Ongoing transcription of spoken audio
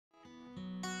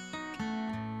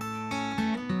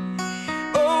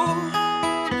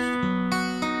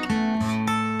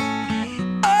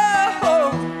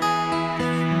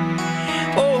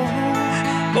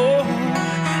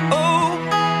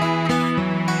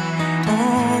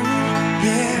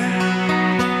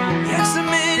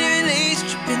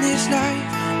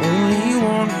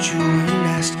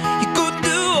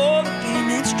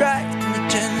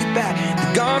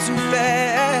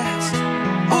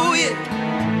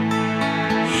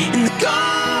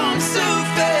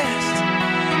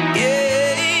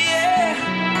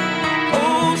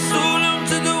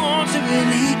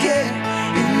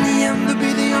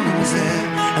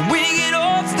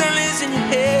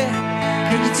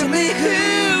tell me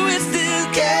who is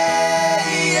still care?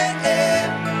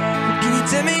 Can you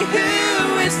tell me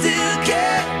who is still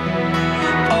care?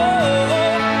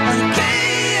 Oh,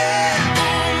 okay, yeah.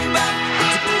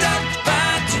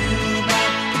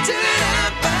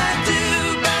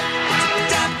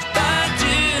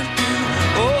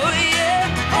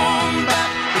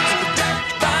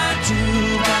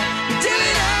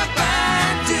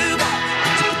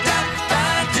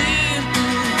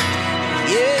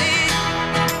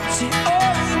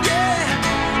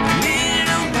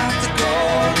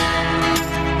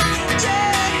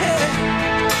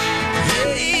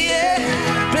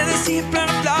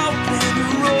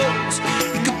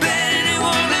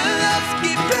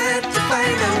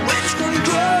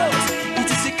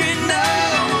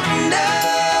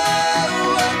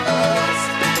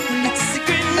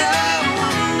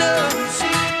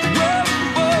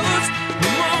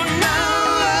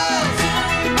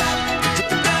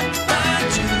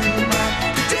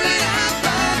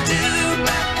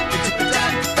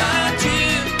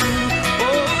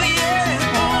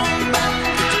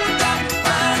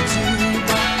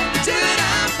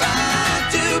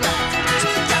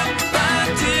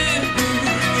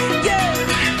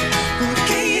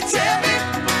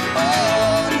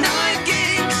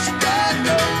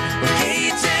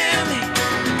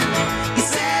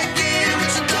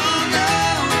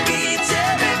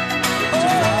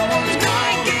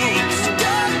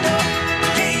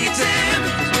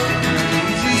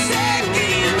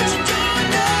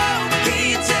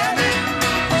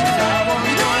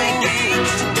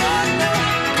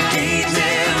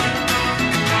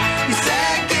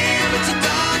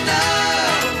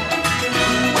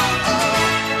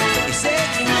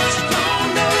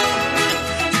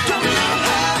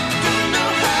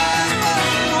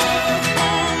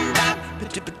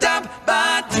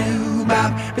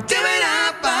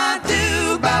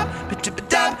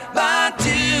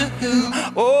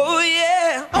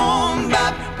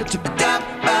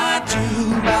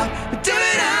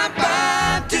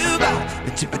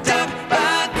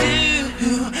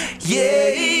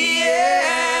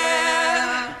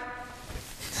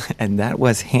 And that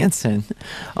was HANSON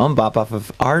on Bop off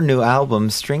of our new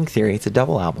album, String Theory. It's a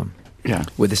double album. Yeah.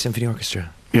 With the symphony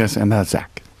orchestra. Yes, and that's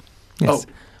Zach. Yes.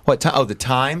 Oh. What time? Oh, the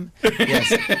time?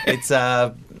 Yes. It's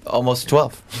almost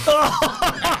 12.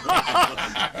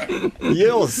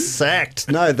 You're sacked.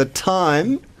 No, the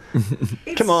time.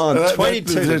 Come on,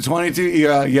 22. 22,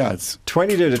 yeah, it's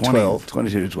 22 to 12.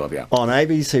 22 to 12, yeah. On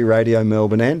ABC Radio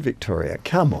Melbourne and Victoria.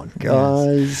 Come on,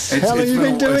 guys. Yes. How long have you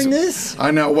been doing this?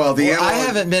 I know. Well, I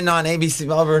haven't been on ABC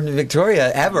Melbourne and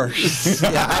Victoria ever.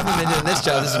 Yeah, I haven't been doing this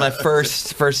job. This is my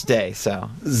first day, so.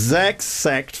 Zach's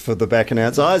sacked for the back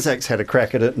announce. Isaac's had a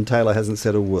crack at it, and Taylor hasn't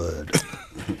said a word.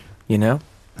 You know?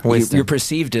 Wisdom. You're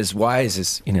perceived as wise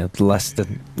as, the less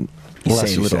than... You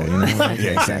say you little, say. you know? Right?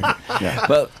 Yeah, exactly. Yeah.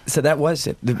 Well, so that was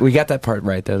it. We got that part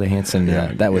right, though. The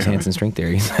HANSON, that was HANSON String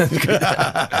Theory.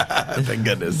 Thank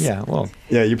goodness. Yeah, well.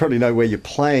 Yeah, you probably know where you're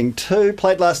playing too.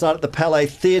 Played last night at the Palais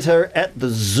Theatre, at the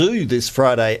Zoo this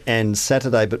Friday and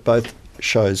Saturday, but both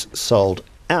shows sold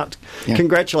out. Yeah.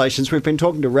 Congratulations. We've been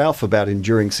talking to Ralph about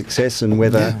enduring success and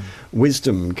whether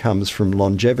wisdom comes from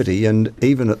longevity, and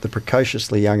even at the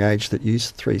precociously young age that you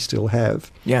three still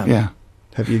have. Yeah.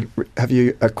 Have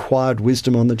you acquired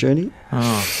wisdom on the journey?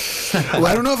 Oh. Well,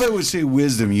 I don't know if I would say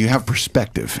wisdom. You have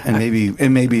perspective, and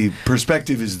maybe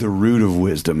perspective is the root of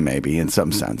wisdom, maybe in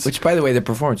some sense. Which, by the way, the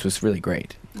performance was really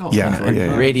great. Oh,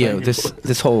 yeah. Radio,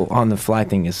 this whole on the fly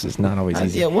thing is not always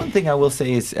easy. Yeah, one thing I will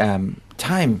say is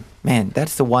time. Man,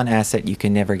 that's the one asset you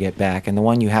can never get back, and the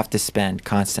one you have to spend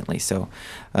constantly. So,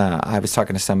 I was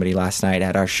talking to somebody last night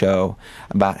at our show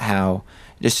about how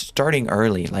just starting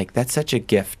early, like that's such a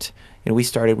gift. We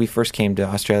first came to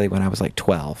Australia when I was like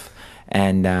 12.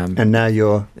 And now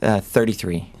you're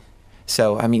 33.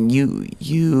 So, I mean,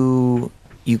 you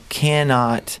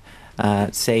cannot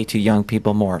say to young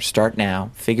people more, start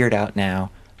now, figure it out now,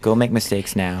 go make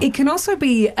mistakes now. It can also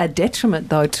be a detriment,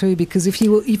 though, too, because if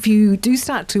you do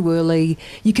start too early,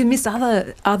 you can miss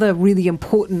other really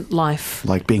important life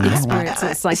like being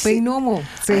experiences, being normal.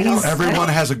 So everyone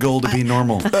has a goal to be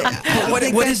normal. What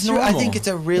is normal? I think it's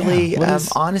a really,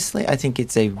 honestly, I think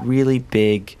it's a really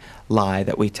big lie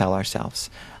that we tell ourselves.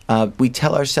 We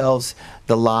tell ourselves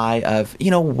the lie of,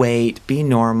 wait, be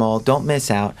normal, don't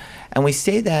miss out. And we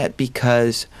say that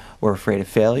because we're afraid of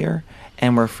failure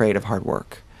and we're afraid of hard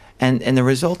work. And the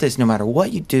result is no matter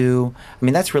what you do, I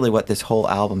mean, that's really what this whole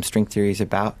album, String Theory, is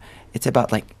about. It's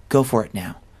about, go for it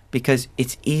now. Because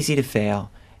it's easy to fail.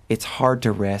 It's hard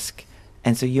to risk.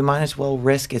 And so you might as well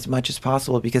risk as much as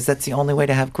possible because that's the only way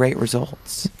to have great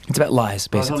results. It's about lies,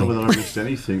 basically. I don't know whether I risked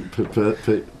anything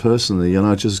personally, and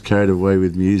I just carried away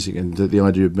with music and the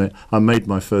idea of I made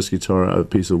my first guitar out of a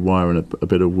piece of wire and a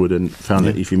bit of wood, and found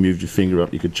that if you moved your finger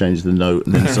up, you could change the note.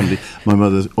 And then my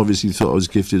mother obviously thought I was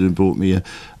gifted and bought me a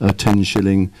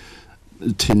 10-shilling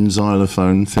tin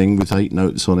xylophone thing with 8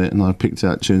 notes on it, and I picked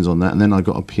out tunes on that. And then I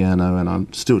got a piano, and I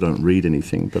still don't read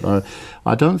anything, but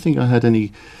I don't think I had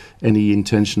any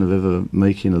intention of ever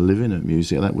making a living at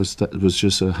music. That was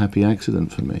just a happy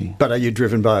accident for me. But are you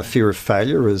driven by a fear of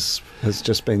failure, as has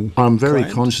just been I'm very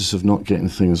claimed? conscious of not getting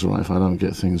things right. If I don't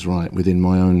get things right within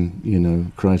my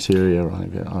own, criteria,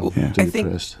 I'll be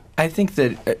depressed. I think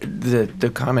that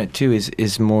the comment too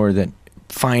is more that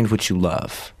find what you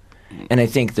love. And I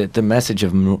think that the message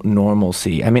of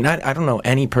normalcy, I mean, I don't know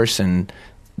any person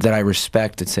that I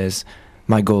respect that says,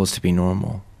 my goal is to be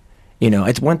normal.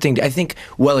 It's one thing, I think,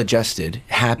 well-adjusted,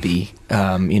 happy,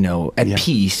 at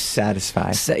peace.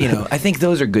 Satisfied. I think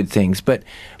those are good things. But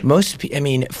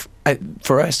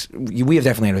for us, we have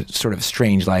definitely had a sort of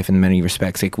strange life in many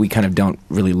respects. Like, we kind of don't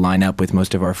really line up with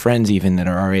most of our friends even that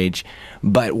are our age.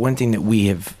 But one thing that we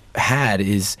have had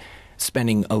is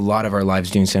spending a lot of our lives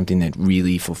doing something that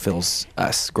really fulfills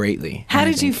us greatly. How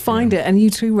did you find it? And you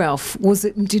too, Ralph. Were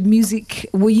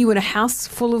you in a house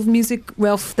full of music,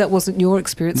 Ralph? That wasn't your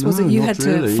experience, was it? You had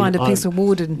to find a piece of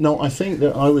wood and... No, I think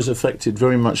that I was affected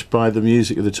very much by the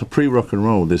music of the pre-rock and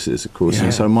roll, this is, of course. Yeah.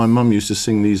 And so my mum used to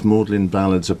sing these maudlin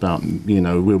ballads about,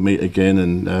 we'll meet again,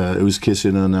 and it was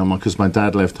kissing her now, because my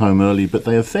dad left home early, but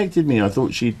they affected me. I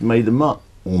thought she'd made them up.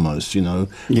 Almost, There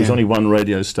was only one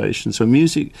radio station, so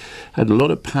music had a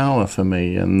lot of power for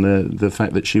me, and the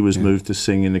fact that she was moved to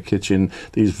sing in the kitchen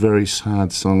these very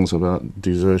sad songs about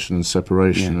desertion and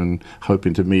separation and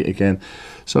hoping to meet again.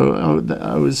 So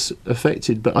I was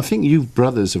affected, but I think you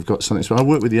brothers have got something. So I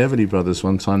worked with the Everly brothers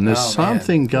one time. There's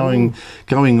something going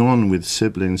on with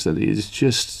siblings that is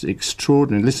just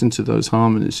extraordinary. Listen to those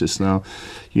harmonies just now.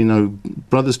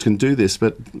 Brothers can do this,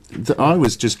 but I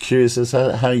was just curious as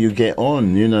to how you get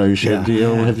on.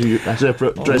 Have you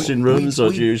separate dressing rooms,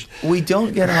 or do you? We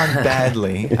don't get on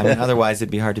badly. Otherwise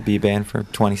it'd be hard to be a band for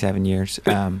 27 years.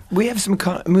 We have some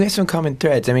common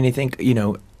threads. I mean, I think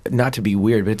not to be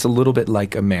weird, but it's a little bit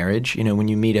like a marriage. When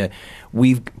you meet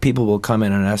people will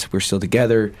comment on us. We're still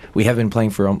together. We have been playing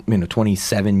for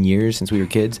 27 years since we were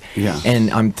kids. Yeah. And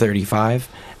I'm 35.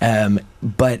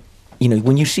 But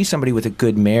when you see somebody with a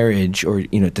good marriage or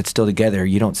that's still together,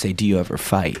 you don't say, "Do you ever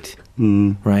fight?"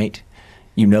 Right?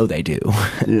 They do.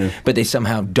 Yeah. But they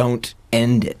somehow don't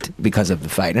end it because of the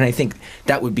fight. And I think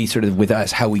that would be sort of with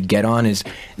us, how we get on is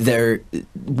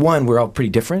we're all pretty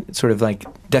different. It's sort of like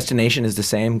destination is the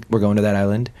same. We're going to that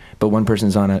island, but one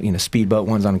person's on a speedboat,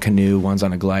 one's on a canoe, one's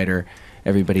on a glider.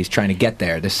 Everybody's trying to get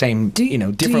there. The same,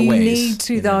 different ways. Do you need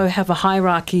to, though, have a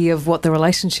hierarchy of what the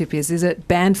relationship is? Is it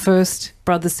band first,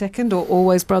 brothers second, or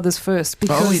always brothers first?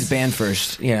 Because always band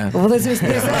first, yeah. Well, there's no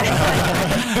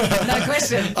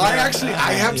question.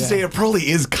 I have to say it probably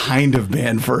is kind of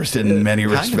band first in many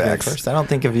respects. First. I don't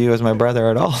think of you as my brother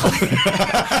at all.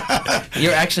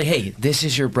 You're actually, hey, this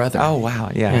is your brother. Oh,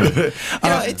 wow, yeah.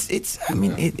 It's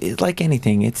like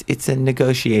anything. It's a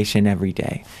negotiation every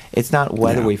day. It's not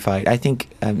whether we fight. I think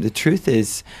the truth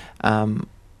is,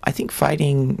 I think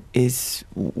fighting is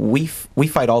we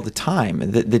fight all the time.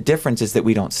 The difference is that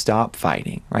we don't stop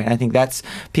fighting, right? I think that's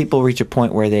people reach a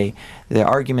point where their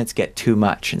arguments get too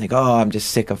much and they go, "Oh, I'm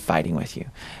just sick of fighting with you,"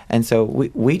 and so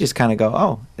we just kind of go,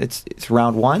 "Oh, it's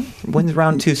round one. When's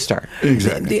round two start?"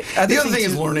 Exactly. The other thing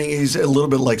is learning is a little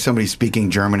bit like somebody speaking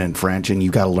German and French, and you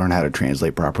got to learn how to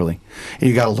translate properly. And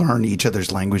you got to learn each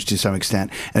other's language to some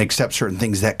extent and accept certain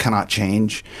things that cannot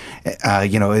change. I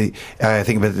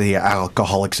think about the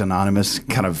Alcoholics Anonymous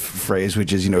kind of phrase,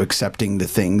 which is accepting the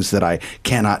things that I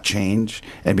cannot change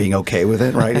and being okay with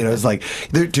it. Right? It's like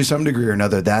to some degree or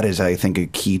another, that is, I think, a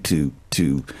key to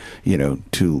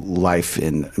life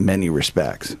in many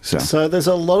respects. So there's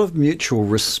a lot of mutual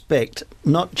respect,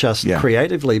 not just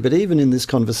creatively, but even in this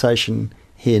conversation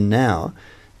here now,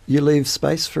 you leave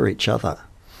space for each other.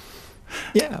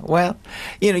 Yeah, well,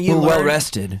 we're well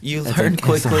rested. You learn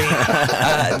quickly.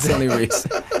 That's the only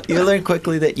reason. You learn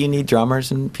quickly that you need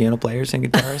drummers and piano players and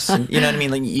guitarists. And, you know what I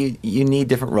mean? Like you need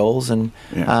different roles, and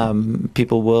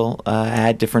people will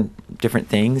add different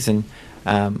things. And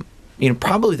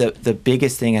probably the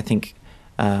biggest thing I think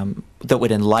that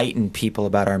would enlighten people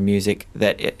about our music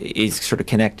that is sort of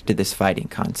connected to this fighting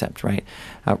concept, right?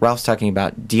 Ralph's talking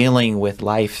about dealing with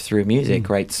life through music,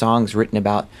 right? Songs written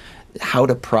about how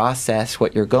to process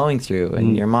what you're going through,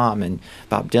 and your mom and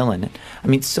Bob Dylan. I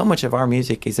mean, so much of our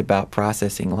music is about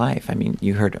processing life. I mean,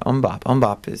 you heard Umbop.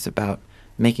 Umbop is about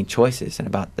making choices and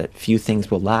about that few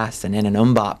things will last. And in an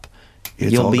Umbop,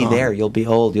 you'll be there, you'll be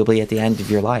old, you'll be at the end of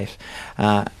your life.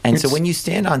 And so when you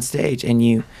stand on stage and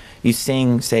you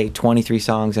sing, say, 23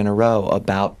 songs in a row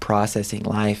about processing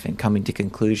life and coming to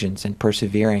conclusions and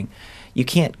persevering, you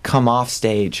can't come off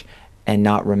stage and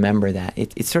not remember that.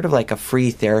 It's sort of like a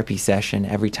free therapy session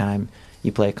every time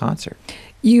you play a concert.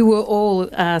 You were all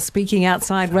speaking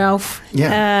outside, Ralph,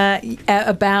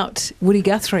 about Woody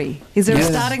Guthrie. Is there a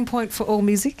starting point for all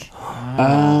music?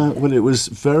 Well, it was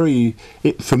for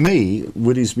me,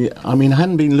 Woody's I mean, I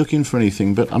hadn't been looking for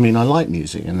anything, but I mean, I like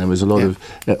music, and there was a lot of,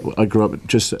 I grew up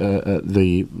just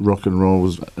the rock and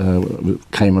roll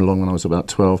came along when I was about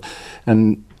 12,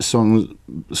 and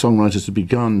songwriters had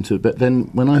begun to, but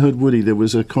then when I heard Woody, there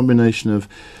was a combination of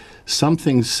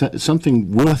something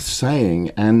worth saying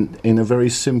and in a very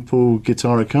simple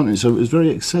guitar accompaniment, so it was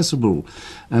very accessible,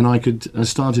 and I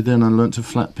started then, I learnt to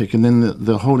flat pick, and then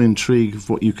the whole intrigue of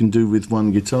what you can do with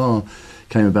one guitar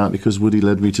came about because Woody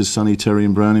led me to Sonny Terry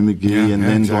and Brownie McGee, and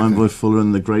then Blind Boy Fuller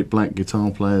and the great black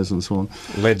guitar players and so on.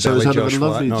 Led so Belly Josh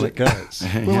White, and on it goes.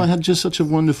 Well, I had just such a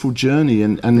wonderful journey,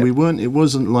 and it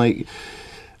wasn't like,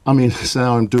 I mean,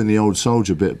 now I'm doing the old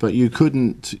soldier bit, but you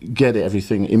couldn't get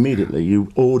everything immediately.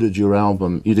 You ordered your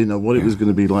album. You didn't know what it was going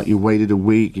to be like. You waited a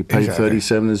week. You paid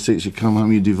 37 and 6. You come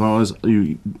home. You devise.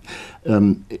 You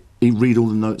read all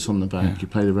the notes on the back. You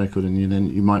play the record, and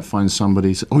you might find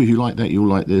somebody say, "Oh, you like that? You'll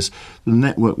like this." The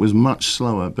network was much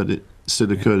slower, but it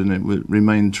still occurred, and it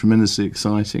remained tremendously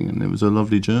exciting, and it was a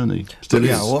lovely journey. Still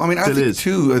is. Well, I mean, I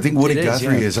think Woody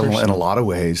Guthrie is in a lot of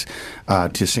ways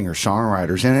to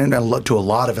singer-songwriters and to a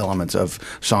lot of elements of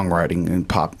songwriting and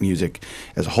pop music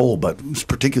as a whole, but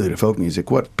particularly to folk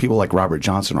music, what people like Robert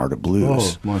Johnson are to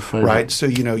blues. Oh, my favorite. Right? So,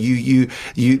 you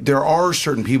there are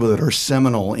certain people that are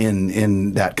seminal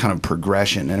in that kind of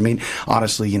progression. And I mean,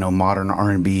 honestly, modern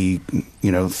R&B,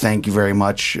 thank you very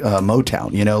much,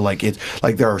 Motown, it's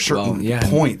like there are certain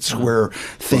points where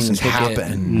things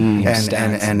happen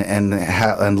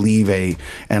and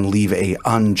leave a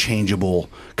unchangeable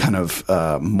kind of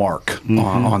mark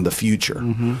on the future.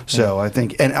 So I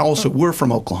think, and also we're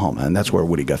from Oklahoma, and that's where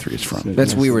Woody Guthrie is from.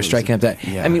 That's we were striking up that.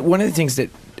 I mean, one of the things that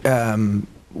I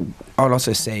would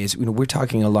also say is, we're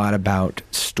talking a lot about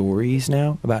stories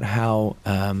now, about how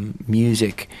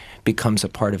music becomes a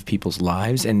part of people's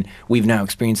lives, and we've now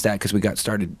experienced that because we got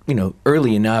started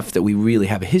early enough that we really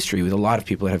have a history with a lot of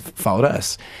people that have followed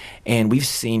us, and we've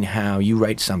seen how you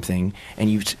write something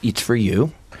and it's for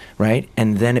you, right,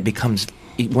 and then it becomes,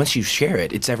 once you share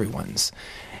it, it's everyone's.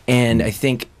 And I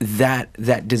think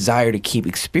that desire to keep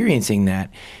experiencing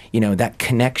that, that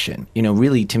connection,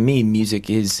 really, to me, music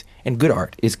is, and good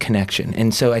art is connection.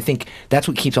 And so I think that's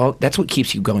what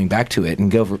keeps you going back to it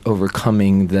and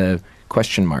overcoming the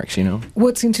question marks,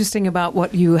 What's interesting about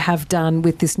what you have done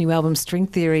with this new album, String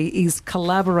Theory, is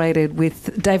collaborated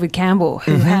with David Campbell,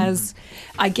 who has,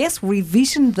 I guess,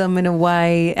 revisioned them in a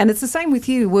way. And it's the same with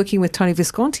you working with Tony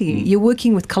Visconti. You're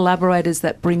working with collaborators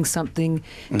that bring something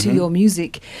to your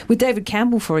music. With David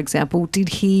Campbell, for example, did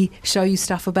he show you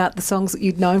stuff about the songs that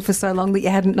you'd known for so long that you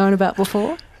hadn't known about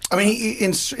before? I mean,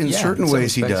 in certain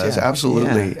ways he does,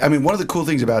 absolutely. Yeah. I mean, one of the cool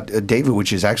things about David,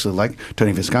 which is actually like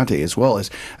Tony Visconti as well, is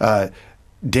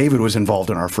David was involved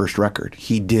in our first record.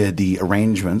 He did the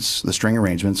arrangements, the string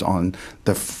arrangements on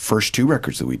the first two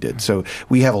records that we did. So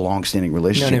we have a long-standing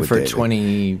relationship with David. For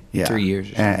 23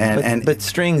 years. But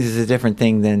strings is a different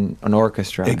thing than an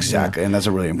orchestra. Exactly, and that's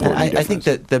a really important difference. I think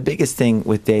that the biggest thing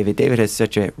with David has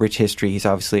such a rich history. He's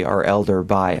obviously our elder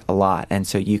by a lot, and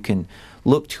so you can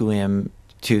look to him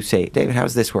to say, David, how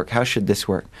does this work? How should this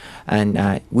work?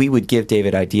 And we would give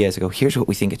David ideas and go, here's what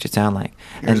we think it should sound like.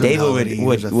 And David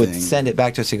would send it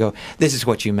back to us and go, this is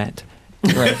what you meant.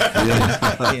 Right.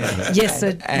 Yes,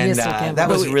 sir. And that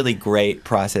was a really great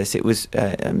process. It was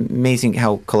amazing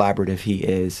how collaborative he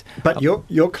is. But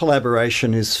your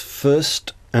collaboration is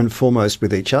first and foremost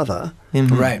with each other.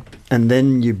 Right. And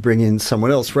then you bring in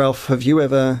someone else. Ralph, have you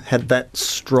ever had that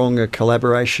stronger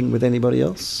collaboration with anybody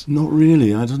else? Not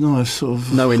really. I don't know. I've sort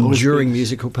of... No enduring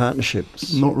musical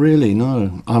partnerships? Not really,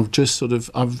 no. I've just sort of...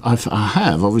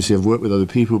 Obviously, I've worked with other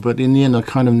people, but in the end, I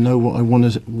kind of know what I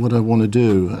want to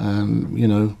do,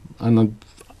 and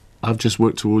I've just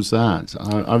worked towards that.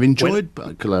 I've enjoyed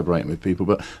collaborating with people,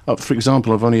 but, for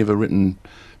example, I've only ever written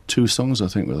 2 songs, I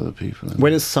think, with other people.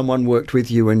 When has someone worked with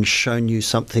you and shown you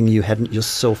something you hadn't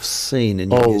yourself seen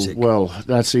in your music? Oh, well,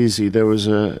 that's easy. There was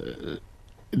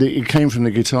it came from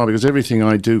the guitar, because everything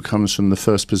I do comes from the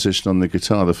first position on the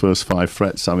guitar, the first 5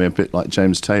 frets. I mean, a bit like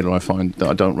James Taylor, I find that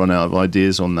I don't run out of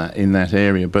ideas in that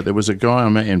area. But there was a guy I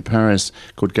met in Paris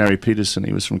called Gary Peterson.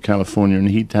 He was from California, and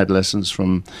he'd had lessons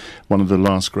from one of the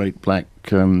last great black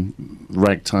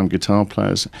ragtime guitar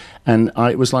players. And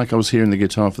it was like I was hearing the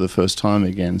guitar for the first time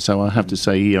again. So I have to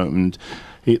say he opened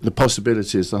the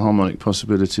possibilities, the harmonic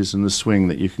possibilities and the swing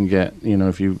that you can get,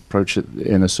 if you approach it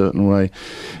in a certain way.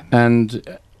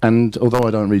 And although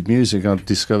I don't read music, I've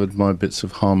discovered my bits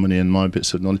of harmony and my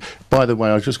bits of knowledge. By the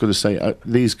way, I've just got to say,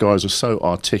 these guys are so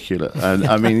articulate. And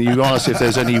I mean, you ask if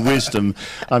there's any wisdom.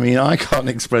 I mean, I can't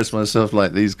express myself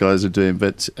like these guys are doing,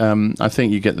 but I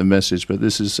think you get the message. But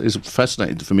this is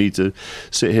fascinating for me to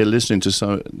sit here listening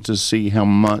to see how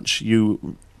much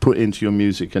you put into your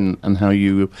music and how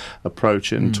you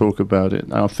approach it and talk about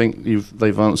it. I think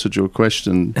they've answered your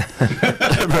question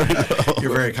very well.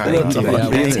 You're very kind. We'll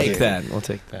take that. We'll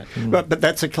take that. But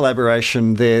that's a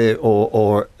collaboration there,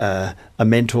 or a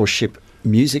mentorship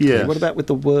musically. Yes. What about with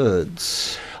the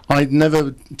words? I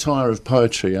never tire of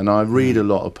poetry, and I read a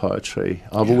lot of poetry.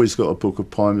 I've always got a book of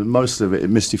poems. Most of it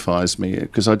mystifies me,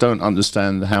 because I don't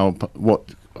understand how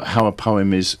a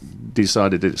poem is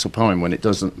decided it's a poem when it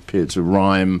doesn't appear to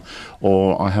rhyme,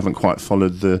 or I haven't quite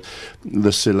followed the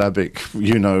syllabic,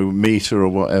 meter or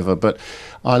whatever. But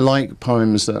I like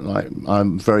poems that,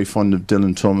 I'm very fond of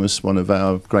Dylan Thomas, one of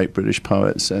our great British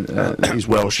poets. He's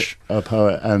Welsh, a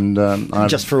poet, and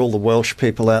just for all the Welsh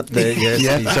people out there, yes,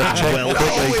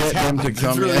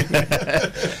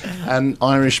 and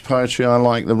Irish poetry. I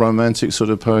like the romantic sort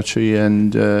of poetry,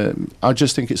 and I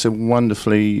just think it's a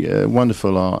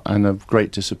wonderful art and a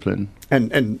great discipline.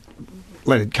 And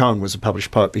Leonard Cohen was a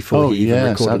published poet before he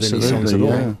even recorded any songs at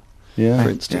all. Yeah. For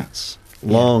instance,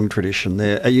 long tradition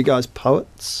there. Are you guys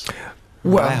poets?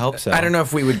 Well, I hope so. I don't know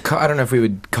if we would. I don't know if we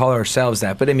would call ourselves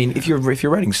that. But I mean, if you're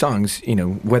writing songs,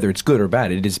 whether it's good or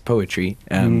bad, it is poetry.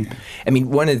 I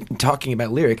mean, talking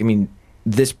about lyric. I mean,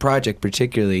 this project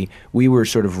particularly, we were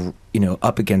sort of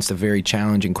up against a very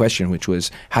challenging question, which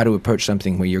was how to approach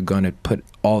something where you're going to put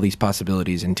all these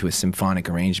possibilities into a symphonic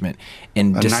arrangement,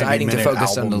 and deciding to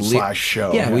focus on the lyric.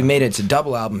 Show. We made it. It's a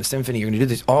double album, a symphony. You're going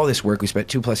to do all this work. We spent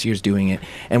 2+ years doing it,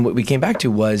 and what we came back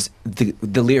to was the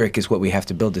lyric is what we have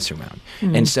to build this around.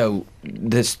 And so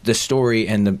the story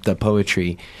and the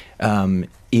poetry,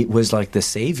 it was like the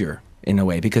savior in a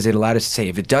way, because it allowed us to say,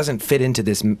 if it doesn't fit into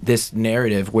this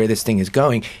narrative where this thing is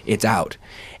going, it's out.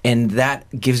 And that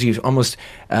gives you almost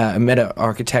I met an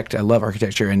architect. I love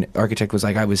architecture, and architect was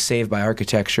like, I was saved by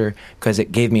architecture because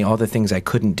it gave me all the things I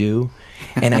couldn't do.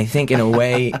 And I think in a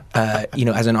way,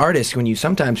 as an artist, when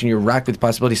you're racked with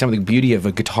possibilities, some of the beauty of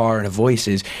a guitar and a voice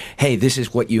is, hey, this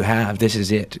is what you have, this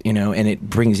is it, and it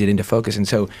brings it into focus. And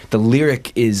so the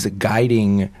lyric is a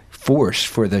guiding force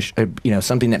for the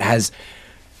something that has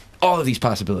all of these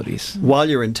possibilities. While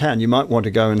you're in town, you might want to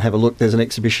go and have a look. There's an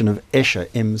exhibition of Escher,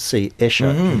 M.C.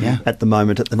 Escher, at the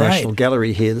moment at the National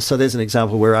Gallery here. So there's an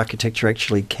example where architecture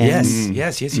actually can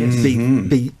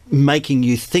be making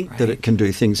you think that it can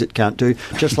do things it can't do,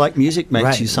 just like music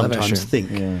makes you sometimes think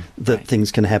that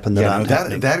things can happen that aren't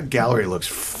happening. That gallery looks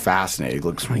fascinating. It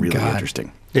looks really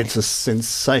interesting. It's a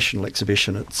sensational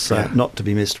exhibition. It's not to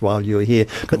be missed while you're here.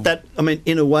 Cool. But that, I mean,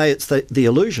 in a way, it's the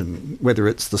illusion, whether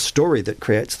it's the story that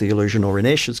creates the illusion, or in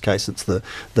Escher's case, it's the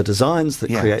designs that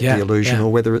create the illusion, or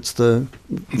whether it's the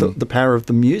power of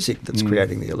the music that's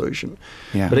creating the illusion.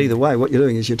 Yeah. But either way, what you're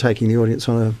doing is you're taking the audience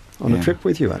on a trip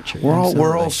with you, aren't you?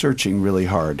 We're all searching really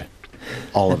hard.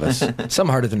 All of us. Some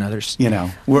harder than others.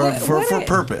 We're for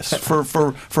purpose,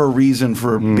 for a reason,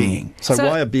 for being. So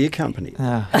why a beer company?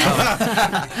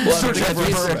 Searching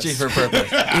for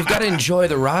purpose. You've got to enjoy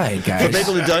the ride, guys. For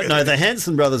people who don't know, the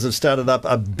HANSON brothers have started up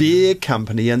a beer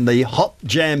company and the Hop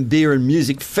Jam Beer and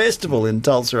Music Festival in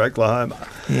Tulsa, Oklahoma.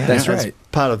 Yeah, that's right. That's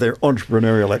part of their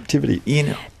entrepreneurial activity.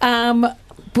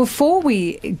 Before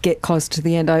we get close to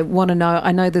the end, I want to know,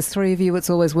 I know there's 3 of you, it's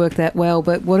always worked that well,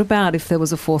 but what about if there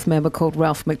was a 4th member called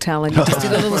Ralph McTalon? You just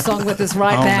did a little song with us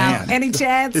right now. Man. Any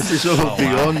chance? This is all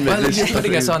beyond me. Well, you're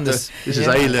putting us on this. This is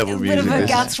A-level music. A bit of a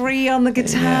Guthrie on the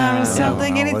guitar or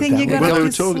something, anything you got on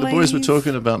the the boys were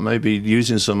talking about maybe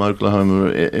using some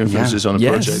Oklahoma influences on a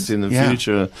project in the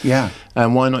future. Yeah.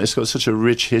 And why not? It's got such a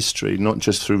rich history, not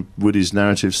just through Woody's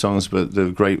narrative songs, but the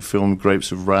great film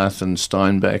Grapes of Wrath and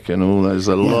Steinbeck and all. There's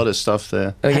a lot of stuff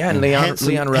there. Oh yeah, and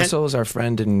Leon Russell is our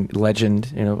friend and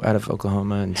legend, out of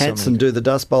Oklahoma. And HANSON do the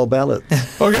Dust Bowl ballads.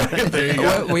 Okay, there you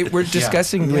go. Well, we're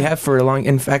discussing. We have for a long.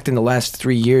 In fact, in the last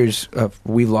 3 years,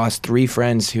 we've lost 3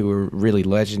 friends who were really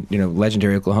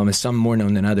legendary Oklahoma. Some more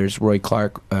known than others. Roy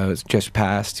Clark just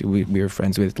passed. We were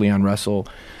friends with Leon Russell.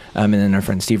 And then our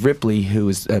friend Steve Ripley, who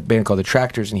was a band called The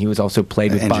Tractors, and he was also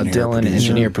played with Bob Dylan, an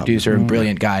engineer, producer, and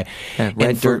brilliant guy.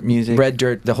 Red Dirt music. Red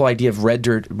Dirt, the whole idea of Red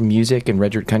Dirt music and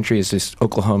Red Dirt country is this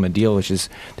Oklahoma deal, which is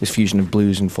this fusion of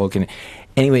blues and folk. And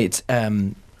anyway,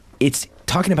 it's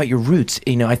talking about your roots.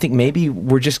 I think maybe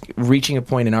we're just reaching a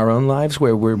point in our own lives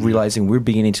where we're realizing we're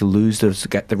beginning to lose those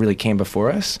that really came before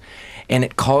us, and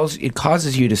it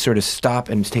causes you to sort of stop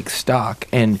and take stock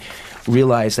and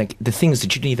realize like the things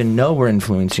that you didn't even know were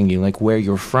influencing you, like where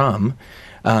you're from.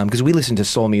 Because we listen to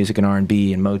soul music and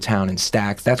R&B and Motown and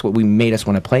Stax. That's what made us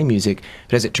want to play music.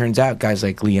 But as it turns out, guys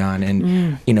like Leon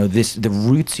and the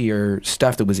rootsier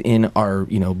stuff that was in our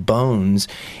bones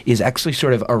is actually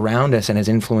sort of around us and has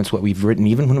influenced what we've written,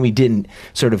 even when we didn't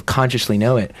sort of consciously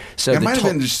know it. So it might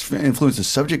have been just influenced the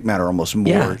subject matter almost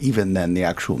more even than the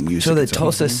actual music. So the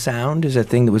Tulsa sound is a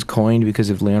thing that was coined because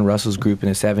of Leon Russell's group in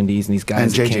the 70s, and these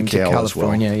guys that came to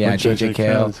California. Well. Yeah, J.J.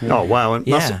 Cale. Oh wow! And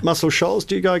Muscle Shoals.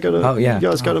 Do you guys go to? Oh yeah.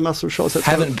 You guys go to Muscle Shoals?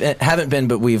 Haven't been,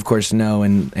 but we of course know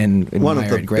and one of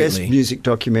the greatly. best music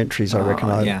documentaries I reckon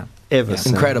I've ever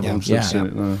seen.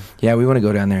 Incredible. Yeah, we want to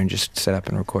go down there and just set up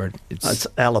and record. It's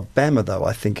Alabama though,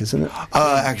 I think, isn't it?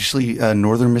 Actually,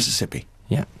 northern Mississippi.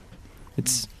 Yeah,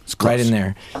 it's right in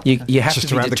there. You have just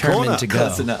to be determined to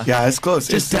go. Yeah, it's close.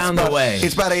 Just down the way.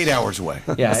 It's about 8 hours away.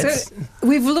 Yeah. So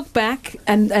we've looked back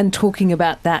and talking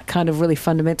about that kind of really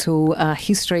fundamental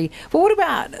history. But what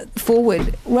about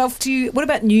forward, Ralph? What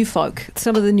about new folk?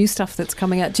 Some of the new stuff that's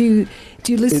coming out. Do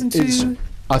you listen to?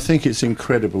 I think it's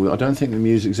incredible. I don't think the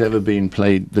music's ever been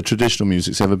played, the traditional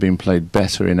music's ever been played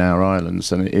better in our islands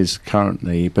than it is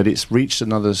currently. But it's reached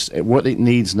another. What it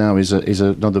needs now is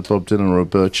another Bob Dylan or a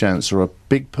Burt Chance or a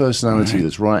big personality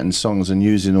that's writing songs and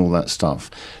using all that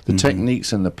stuff. The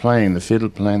techniques and the playing, the fiddle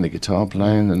playing, the guitar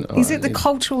playing. And is it the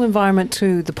cultural environment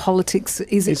too? The politics?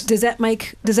 Does that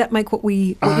make what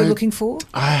you're looking for?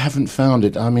 I haven't found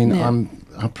it. I mean, I'm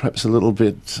perhaps a little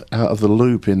bit out of the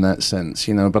loop in that sense,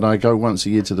 but I go once a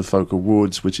year to the Folk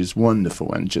Awards, which is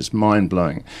wonderful and just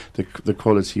mind-blowing, the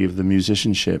quality of the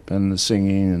musicianship and the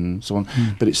singing and so on.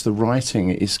 But it's the writing,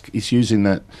 it's using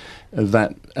that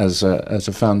as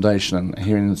a foundation and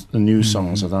hearing the new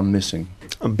songs that I'm missing.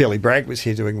 Billy Bragg was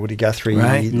here doing Woody Guthrie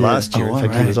last year. In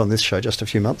fact, he was on this show just a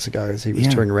few months ago as he was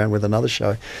touring around with another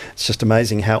show. It's just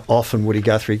amazing how often Woody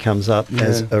Guthrie comes up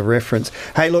as a reference.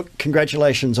 Hey, look,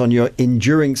 congratulations on your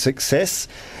enduring success.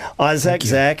 Isaac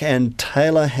Zach and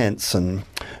Taylor HANSON,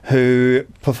 who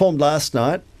performed last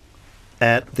night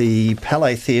at the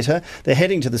Palais Theatre. They're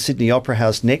heading to the Sydney Opera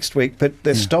House next week, but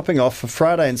they're stopping off for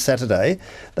Friday and Saturday.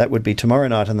 That would be tomorrow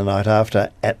night and the night after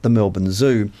at the Melbourne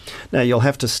Zoo. Now, you'll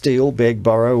have to steal, beg,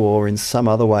 borrow, or in some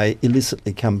other way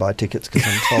illicitly come by tickets because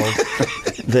I'm told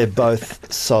they're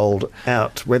both sold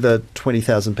out. Whether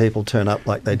 20,000 people turn up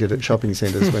like they did at shopping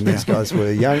centres when these guys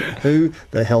were young, who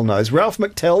the hell knows? Ralph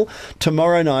McTell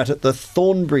tomorrow night at the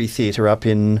Thornbury Theatre up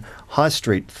in High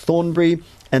Street, Thornbury,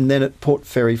 and then at Port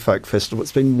Fairy Folk Festival.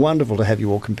 It's been wonderful to have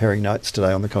you all comparing notes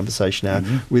today on the Conversation Hour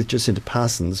with Jacinta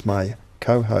Parsons, my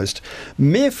co-host.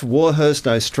 Miff Warhurst,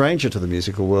 no stranger to the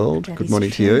musical world. Good morning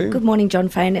to you. Good morning, John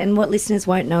Faine. And what listeners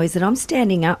won't know is that I'm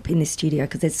standing up in this studio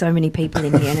because there's so many people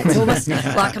in here and it's almost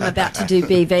like I'm about to do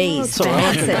BVs for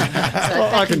Hanson. So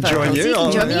I can join you. You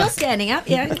can join me. You're standing up.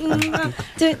 Yeah. I can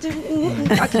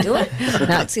do it.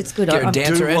 No, it's good. You're a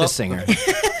dancer and a singer.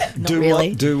 Do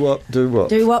what?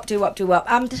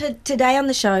 Today on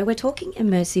the show, we're talking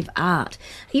immersive art.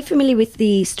 Are you familiar with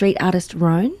the street artist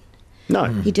Roan? No.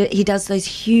 He does those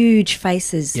huge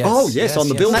faces. Yes. On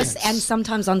the buildings. And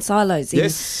sometimes on silos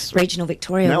in regional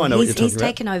Victoria. Now I know what you're talking He's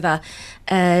taken over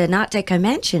an Art Deco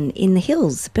mansion in the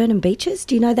hills, Burnham Beaches.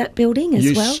 Do you know that building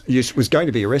as well? It was going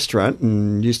to be a restaurant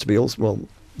and used to be also,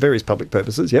 various public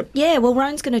purposes, yep. Yeah, well,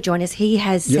 Roan's going to join us. He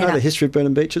has You know the history of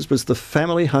Burnham Beaches was the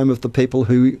family home of the people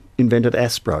who invented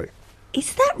Aspro.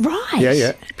 Is that right?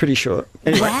 Yeah, pretty sure.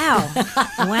 Anyway.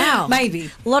 Wow. Maybe.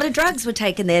 A lot of drugs were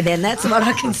taken there then. That's what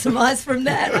I can surmise from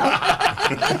that.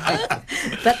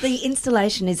 But the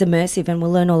installation is immersive and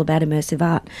we'll learn all about immersive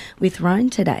art with Roan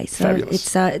today. So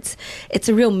fabulous. it's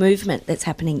a real movement that's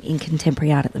happening in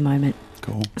contemporary art at the moment.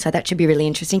 Cool. So that should be really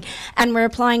interesting. And we're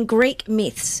applying Greek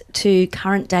myths to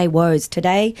current day woes.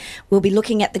 Today we'll be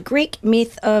looking at the Greek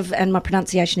myth of, and my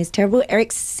pronunciation is terrible,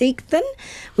 Erixychthon,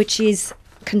 which is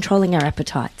controlling our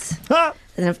appetites.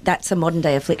 And that's a modern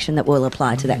day affliction that will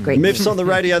apply to that Greek myth. Myths on the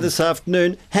radio this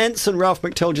afternoon. HANSON, Ralph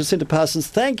McTell, Jacinta Parsons,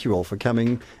 thank you all for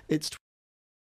coming. It's